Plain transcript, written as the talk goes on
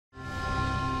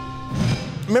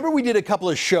Remember we did a couple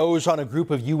of shows on a group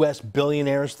of U.S.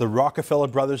 billionaires, the Rockefeller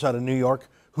brothers out of New York,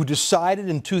 who decided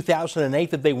in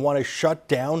 2008 that they want to shut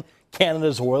down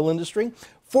Canada's oil industry?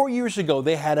 4 years ago,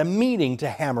 they had a meeting to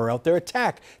hammer out their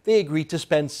attack. They agreed to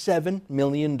spend $7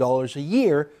 million a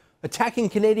year attacking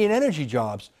Canadian energy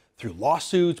jobs through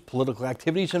lawsuits, political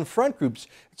activities, and front groups.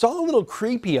 It's all a little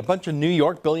creepy. A bunch of New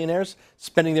York billionaires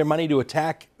spending their money to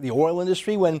attack the oil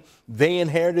industry when they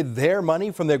inherited their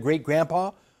money from their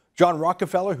great-grandpa, John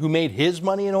Rockefeller, who made his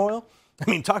money in oil. I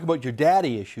mean, talk about your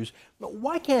daddy issues. But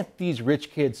why can't these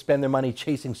rich kids spend their money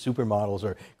chasing supermodels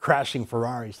or crashing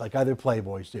Ferraris like other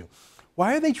playboys do?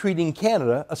 Why are they treating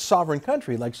Canada, a sovereign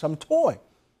country, like some toy?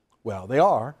 Well, they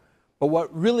are. But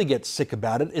what really gets sick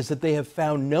about it is that they have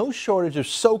found no shortage of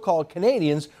so-called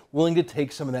Canadians willing to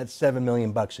take some of that $7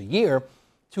 million a year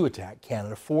to attack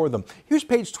Canada for them. Here's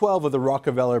page 12 of the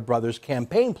Rockefeller brothers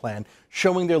campaign plan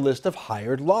showing their list of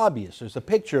hired lobbyists. There's a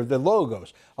picture of their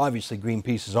logos. Obviously,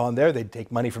 Greenpeace is on there. They'd take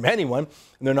money from anyone,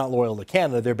 and they're not loyal to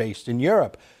Canada. They're based in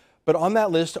Europe. But on that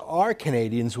list are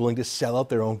Canadians willing to sell out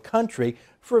their own country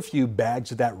for a few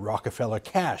bags of that Rockefeller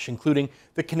cash, including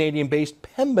the Canadian-based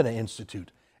Pembina Institute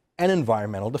and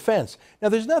environmental defense. Now,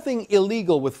 there's nothing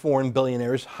illegal with foreign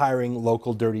billionaires hiring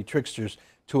local dirty tricksters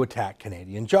to attack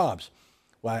Canadian jobs.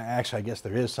 Well, actually, I guess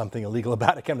there is something illegal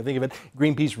about it, come to think of it.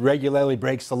 Greenpeace regularly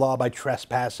breaks the law by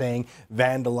trespassing,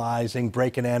 vandalizing,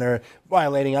 break and enter,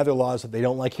 violating other laws that they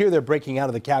don't like. Here, they're breaking out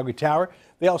of the Calgary Tower.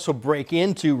 They also break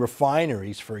into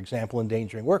refineries, for example,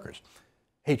 endangering workers.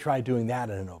 Hey, try doing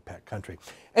that in an OPEC country.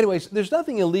 Anyways, there's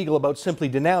nothing illegal about simply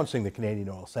denouncing the Canadian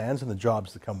oil sands and the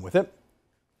jobs that come with it.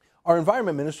 Our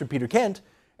Environment Minister, Peter Kent,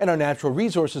 and our Natural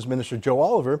Resources Minister, Joe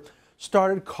Oliver,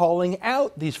 started calling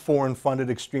out these foreign-funded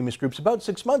extremist groups about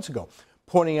 6 months ago,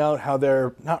 pointing out how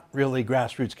they're not really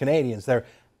grassroots Canadians. They're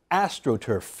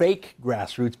AstroTurf, fake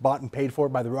grassroots bought and paid for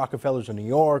by the Rockefellers of New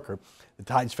York or the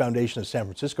Tides Foundation of San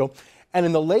Francisco. And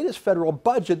in the latest federal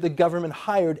budget, the government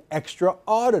hired extra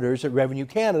auditors at Revenue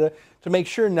Canada to make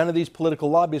sure none of these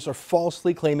political lobbyists are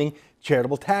falsely claiming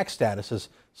charitable tax status, as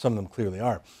some of them clearly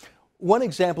are. One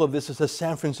example of this is a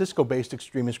San Francisco-based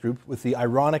extremist group with the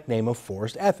ironic name of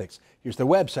Forest Ethics. Here's their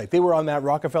website. They were on that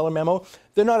Rockefeller memo.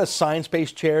 They're not a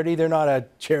science-based charity. They're not a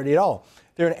charity at all.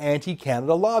 They're an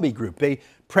anti-Canada lobby group. They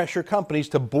pressure companies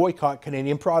to boycott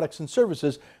Canadian products and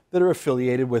services that are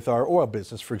affiliated with our oil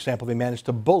business. For example, they managed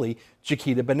to bully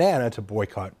Chiquita Banana to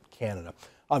boycott Canada.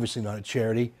 Obviously not a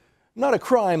charity, not a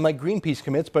crime like Greenpeace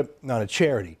commits, but not a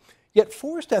charity. Yet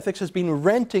Forest Ethics has been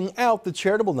renting out the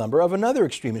charitable number of another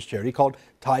extremist charity called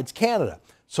Tides Canada.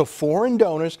 So foreign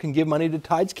donors can give money to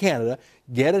Tides Canada,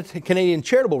 get a Canadian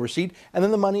charitable receipt, and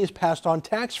then the money is passed on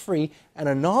tax-free and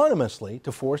anonymously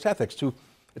to Forest Ethics to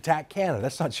attack Canada.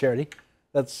 That's not charity.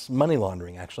 That's money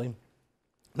laundering, actually.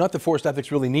 Not that Forest Ethics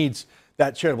really needs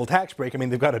that charitable tax break. I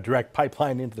mean, they've got a direct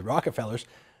pipeline into the Rockefellers.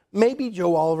 Maybe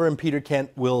Joe Oliver and Peter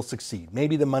Kent will succeed.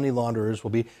 Maybe the money launderers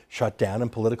will be shut down and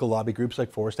political lobby groups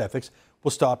like Forest Ethics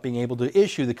will stop being able to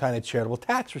issue the kind of charitable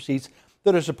tax receipts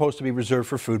that are supposed to be reserved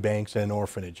for food banks and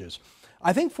orphanages.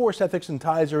 I think Forest Ethics and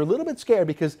Tides are a little bit scared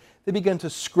because they began to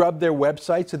scrub their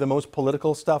websites of the most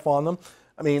political stuff on them.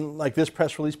 I mean, like this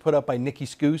press release put up by Nikki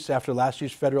Scoose after last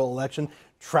year's federal election,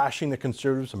 trashing the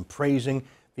Conservatives and praising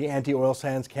the anti-oil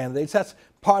sands candidates. That's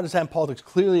partisan politics,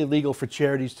 clearly illegal for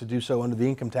charities to do so under the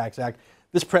Income Tax Act.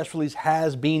 This press release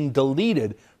has been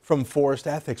deleted from Forest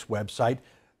Ethics' website.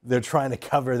 They're trying to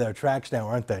cover their tracks now,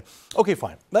 aren't they? Okay,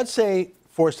 fine. Let's say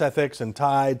Forest Ethics and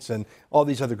Tides and all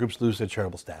these other groups lose their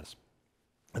charitable status.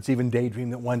 Let's even daydream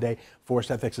that one day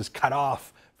Forest Ethics is cut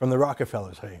off from the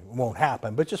Rockefellers. Hey, it won't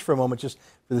happen, but just for a moment, just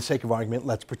for the sake of argument,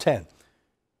 let's pretend.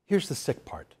 Here's the sick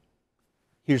part.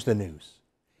 Here's the news.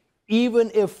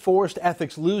 Even if Forest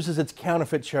Ethics loses its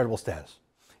counterfeit charitable status,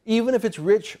 even if its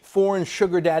rich foreign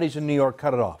sugar daddies in New York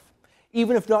cut it off,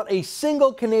 even if not a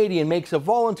single Canadian makes a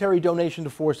voluntary donation to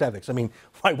Forest Ethics, I mean,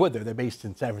 why would they? They're based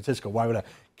in San Francisco. Why would a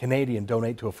Canadian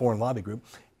donate to a foreign lobby group?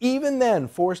 Even then,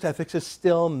 Forest Ethics is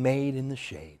still made in the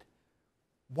shade.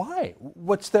 Why?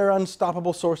 What's their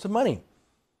unstoppable source of money?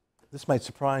 This might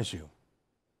surprise you.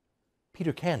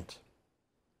 Peter Kent.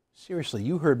 Seriously,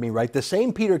 you heard me right. The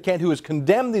same Peter Kent who has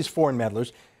condemned these foreign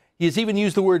meddlers, he has even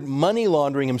used the word money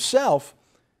laundering himself,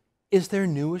 is their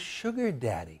newest sugar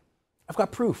daddy. I've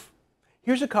got proof.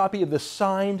 Here's a copy of the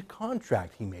signed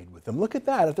contract he made with them. Look at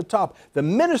that at the top. The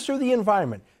Minister of the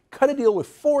Environment cut a deal with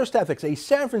Forest Ethics, a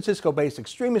San Francisco-based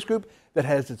extremist group that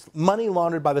has its money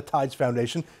laundered by the Tides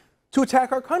Foundation to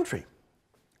attack our country.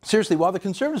 Seriously, while the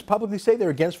Conservatives publicly say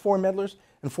they're against foreign meddlers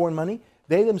and foreign money,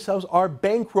 they themselves are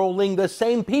bankrolling the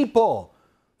same people.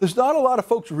 There's not a lot of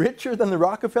folks richer than the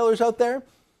Rockefellers out there,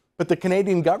 but the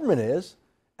Canadian government is.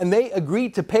 and they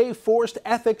agreed to pay Forest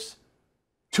Ethics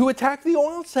to attack the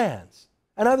oil sands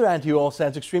and other anti-oil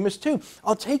sands extremists too.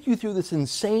 I'll take you through this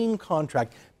insane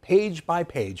contract page by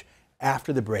page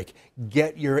after the break.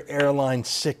 Get your airline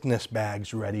sickness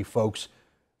bags ready, folks.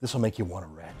 This will make you want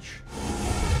to retch.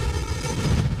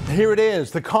 Here it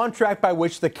is, the contract by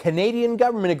which the Canadian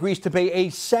government agrees to pay a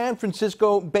San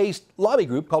Francisco-based lobby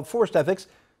group called Forest Ethics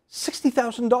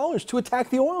 $60,000 to attack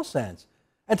the oil sands,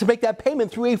 and to make that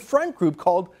payment through a front group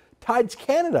called Tides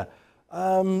Canada.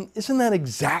 Isn't that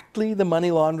exactly the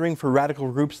money laundering for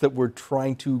radical groups that we're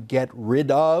trying to get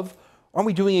rid of? Aren't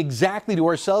we doing exactly to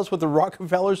ourselves what the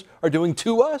Rockefellers are doing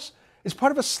to us? It's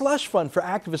part of a slush fund for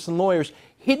activists and lawyers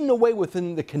hidden away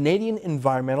within the Canadian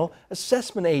Environmental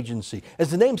Assessment Agency.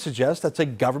 As the name suggests, that's a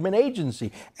government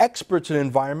agency, experts in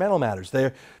environmental matters.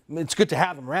 It's good to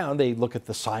have them around. They look at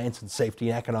the science and safety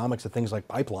and economics of things like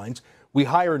pipelines. We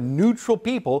hire neutral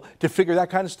people to figure that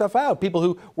kind of stuff out, people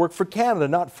who work for Canada,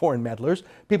 not foreign meddlers,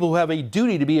 people who have a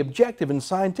duty to be objective and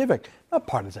scientific, not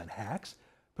partisan hacks.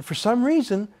 But for some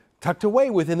reason, tucked away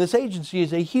within this agency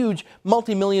is a huge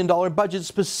multi-million-dollar budget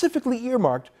specifically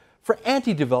earmarked for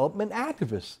anti-development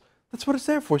activists. That's what it's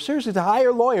there for. Seriously, to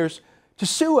hire lawyers to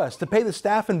sue us, to pay the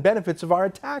staff and benefits of our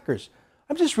attackers.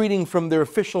 I'm just reading from their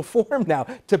official form now,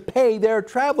 to pay their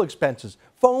travel expenses,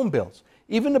 phone bills,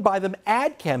 even to buy them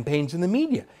ad campaigns in the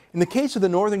media. In the case of the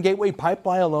Northern Gateway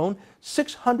Pipeline alone,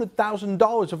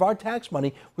 $600,000 of our tax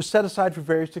money was set aside for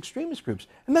various extremist groups.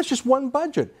 And that's just one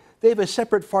budget. They have a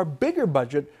separate, far bigger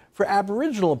budget for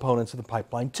Aboriginal opponents of the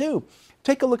pipeline, too.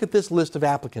 Take a look at this list of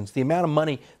applicants. The amount of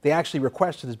money they actually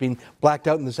requested has been blacked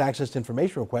out in this access to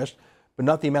information request, but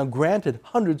not the amount granted,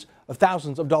 hundreds of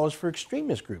thousands of dollars for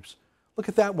extremist groups. Look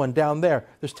at that one down there.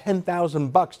 There's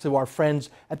 $10,000 to our friends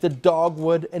at the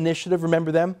Dogwood Initiative.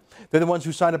 Remember them? They're the ones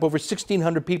who signed up over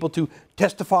 1,600 people to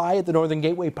testify at the Northern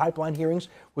Gateway Pipeline hearings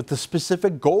with the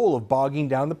specific goal of bogging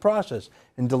down the process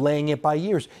and delaying it by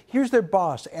years. Here's their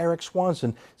boss, Eric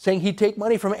Swanson, saying he'd take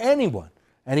money from anyone,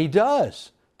 and he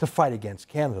does, to fight against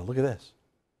Canada. Look at this.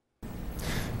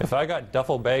 If I got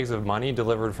duffel bags of money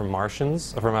delivered from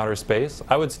Martians from outer space,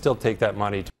 I would still take that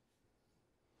money.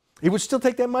 He would still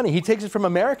take that money. He takes it from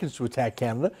Americans to attack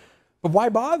Canada, but why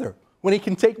bother when he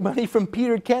can take money from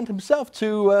Peter Kent himself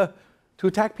to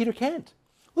attack Peter Kent?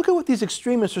 Look at what these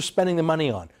extremists are spending the money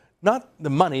on. Not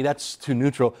the money, that's too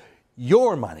neutral.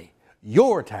 Your money,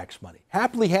 your tax money,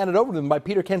 happily handed over to them by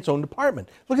Peter Kent's own department.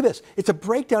 Look at this. It's a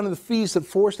breakdown of the fees that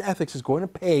Forest Ethics is going to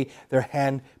pay their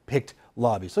hand-picked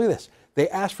lobbyists. Look at this. They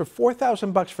asked for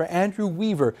 $4,000 for Andrew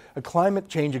Weaver, a climate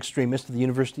change extremist at the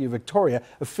University of Victoria,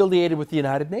 affiliated with the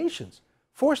United Nations.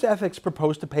 Forest Ethics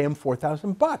proposed to pay him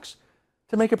 $4,000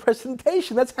 to make a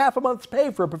presentation. That's half a month's pay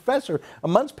for a professor, a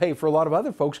month's pay for a lot of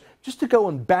other folks, just to go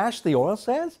and bash the oil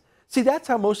sands. See, that's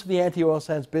how most of the anti-oil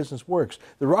sands business works.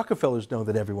 The Rockefellers know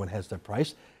that everyone has their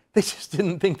price. They just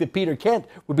didn't think that Peter Kent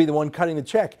would be the one cutting the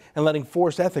check and letting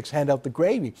Forest Ethics hand out the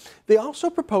gravy. They also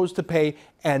proposed to pay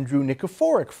Andrew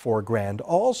Nikiforuk $4,000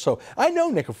 also. I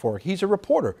know Nikiforuk. He's a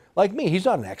reporter like me. He's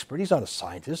not an expert. He's not a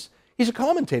scientist. He's a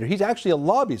commentator. He's actually a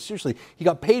lobbyist. Seriously, he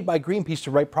got paid by Greenpeace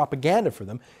to write propaganda for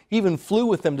them. He even flew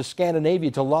with them to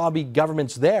Scandinavia to lobby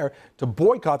governments there to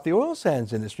boycott the oil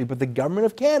sands industry. But the government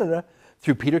of Canada,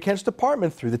 through Peter Kent's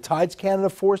department, through the Tides Canada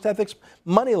Forest Ethics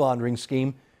money laundering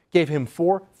scheme, gave him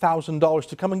 $4,000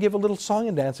 to come and give a little song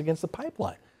and dance against the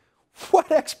pipeline. What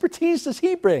expertise does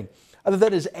he bring, other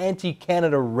than his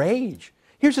anti-Canada rage?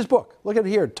 Here's his book. Look at it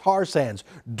here, Tar Sands,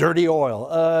 Dirty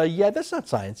Oil. Yeah, that's not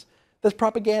science. That's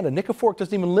propaganda. Nikiforuk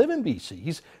doesn't even live in BC.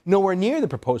 He's nowhere near the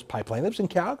proposed pipeline. He lives in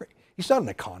Calgary. He's not an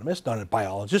economist, not a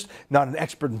biologist, not an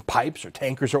expert in pipes or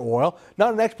tankers or oil,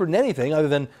 not an expert in anything other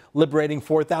than liberating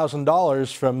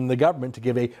 $4,000 from the government to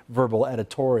give a verbal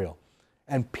editorial.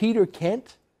 And Peter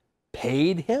Kent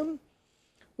paid him?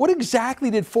 What exactly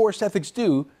did Forest Ethics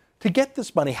do to get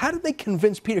this money? How did they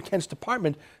convince Peter Kent's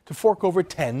department to fork over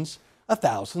tens of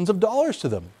thousands of dollars to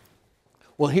them?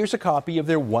 Well, here's a copy of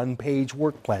their one-page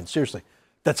work plan. Seriously,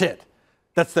 that's it.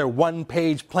 That's their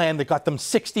one-page plan that got them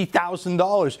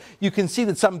 $60,000. You can see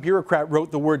that some bureaucrat wrote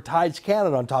the word Tides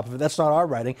Canada on top of it. That's not our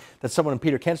writing. That's someone in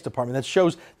Peter Kent's department. That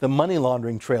shows the money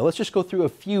laundering trail. Let's just go through a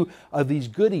few of these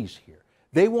goodies here.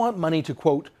 They want money to,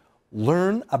 quote,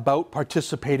 learn about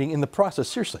participating in the process.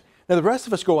 Seriously. Now, the rest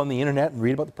of us go on the internet and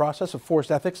read about the process of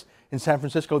Forest Ethics in San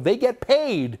Francisco. They get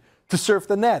paid to surf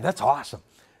the net. That's awesome.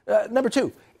 Number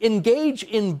two, engage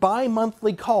in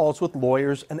bi-monthly calls with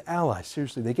lawyers and allies.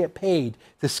 Seriously, they get paid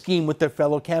to scheme with their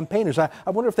fellow campaigners. I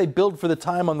wonder if they billed for the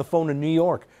time on the phone in New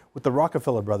York with the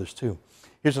Rockefeller brothers, too.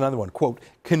 Here's another one, quote,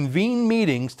 convene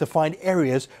meetings to find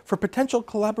areas for potential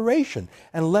collaboration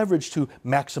and leverage to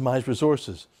maximize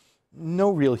resources.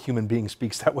 No real human being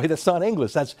speaks that way. That's not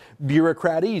English. That's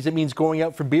bureaucratese. It means going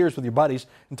out for beers with your buddies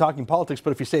and talking politics.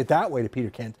 But if you say it that way to Peter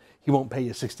Kent, he won't pay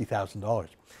you $60,000.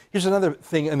 Here's another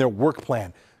thing in their work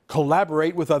plan.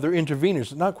 Collaborate with other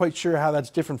interveners. Not quite sure how that's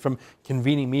different from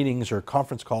convening meetings or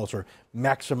conference calls or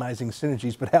maximizing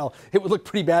synergies, but hell, it would look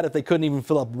pretty bad if they couldn't even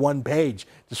fill up one page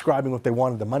describing what they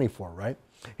wanted the money for, right?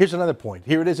 Here's another point.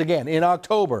 Here it is again. In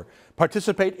October,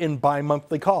 participate in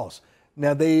bi-monthly calls.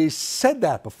 Now, they said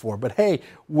that before, but hey,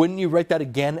 wouldn't you write that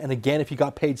again and again if you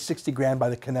got paid 60 grand by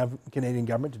the Canadian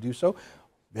government to do so?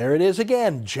 There it is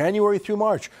again, January through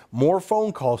March. More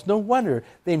phone calls. No wonder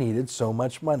they needed so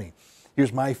much money.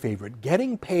 Here's my favorite,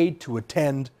 getting paid to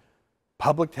attend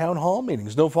public town hall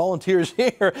meetings. No volunteers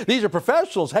here. These are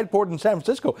professionals headquartered in San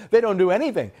Francisco. They don't do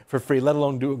anything for free, let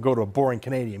alone go to a boring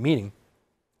Canadian meeting.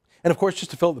 And of course,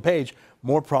 just to fill up the page,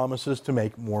 more promises to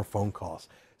make more phone calls.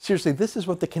 Seriously, this is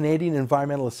what the Canadian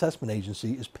Environmental Assessment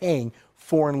Agency is paying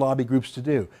foreign lobby groups to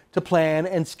do, to plan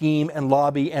and scheme and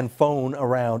lobby and phone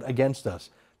around against us.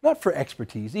 Not for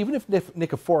expertise. Even if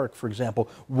Nikiforuk, for example,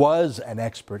 was an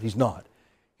expert, he's not.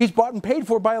 He's bought and paid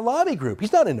for by a lobby group.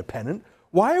 He's not independent.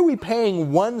 Why are we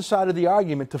paying one side of the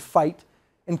argument to fight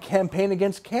and campaign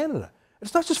against Canada?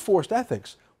 It's not just forced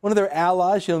ethics. One of their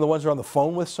allies, the ones they're on the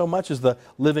phone with so much, is the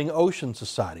Living Oceans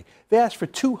Society. They asked for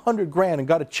 200 grand and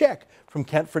got a check from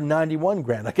Kent for 91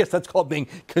 grand. I guess that's called being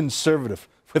conservative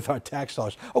with our tax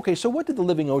dollars. Okay, so what did the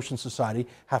Living Oceans Society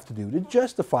have to do to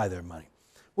justify their money?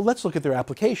 Well, let's look at their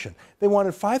application. They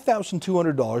wanted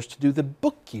 $5,200 to do the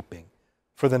bookkeeping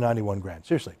for the 91 grand,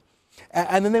 seriously.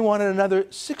 And then they wanted another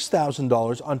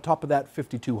 $6,000 on top of that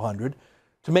 $5,200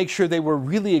 to make sure they were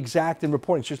really exact in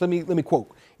reporting. Just let me quote,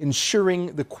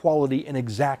 ensuring the quality and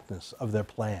exactness of their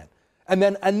plan. And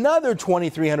then another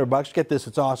 $2,300, get this,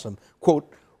 it's awesome,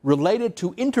 quote, related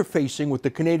to interfacing with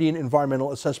the Canadian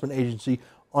Environmental Assessment Agency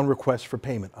on requests for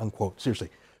payment, unquote, seriously.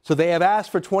 So they have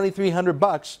asked for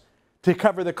 $2,300 to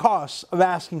cover the costs of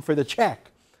asking for the check.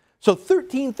 So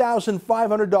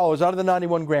 $13,500 out of the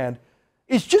 91 grand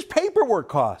is just paperwork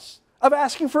costs of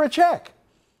asking for a check.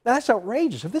 Now, that's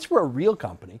outrageous. If this were a real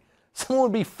company, someone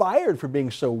would be fired for being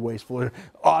so wasteful or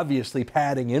obviously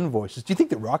padding invoices. Do you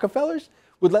think the Rockefellers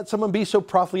would let someone be so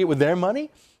profligate with their money?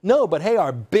 No, but hey,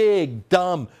 our big,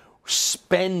 dumb,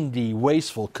 spendy,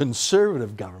 wasteful,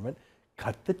 conservative government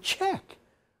cut the check.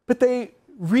 But they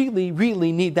really,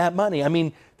 really need that money. I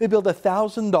mean, they billed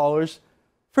 $1,000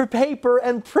 for paper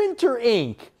and printer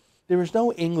ink. There is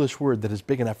no English word that is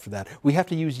big enough for that. We have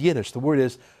to use Yiddish. The word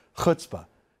is chutzpah.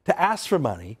 To ask for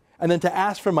money, and then to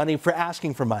ask for money for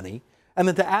asking for money, and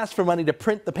then to ask for money to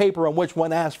print the paper on which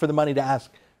one asked for the money to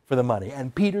ask for the money.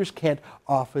 And Peter's Kent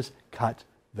office cut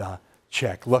the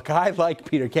check. Look, I like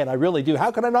Peter Kent. I really do.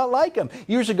 How can I not like him?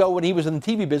 Years ago when he was in the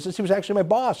TV business, he was actually my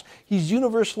boss. He's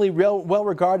universally well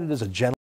regarded as a gentleman.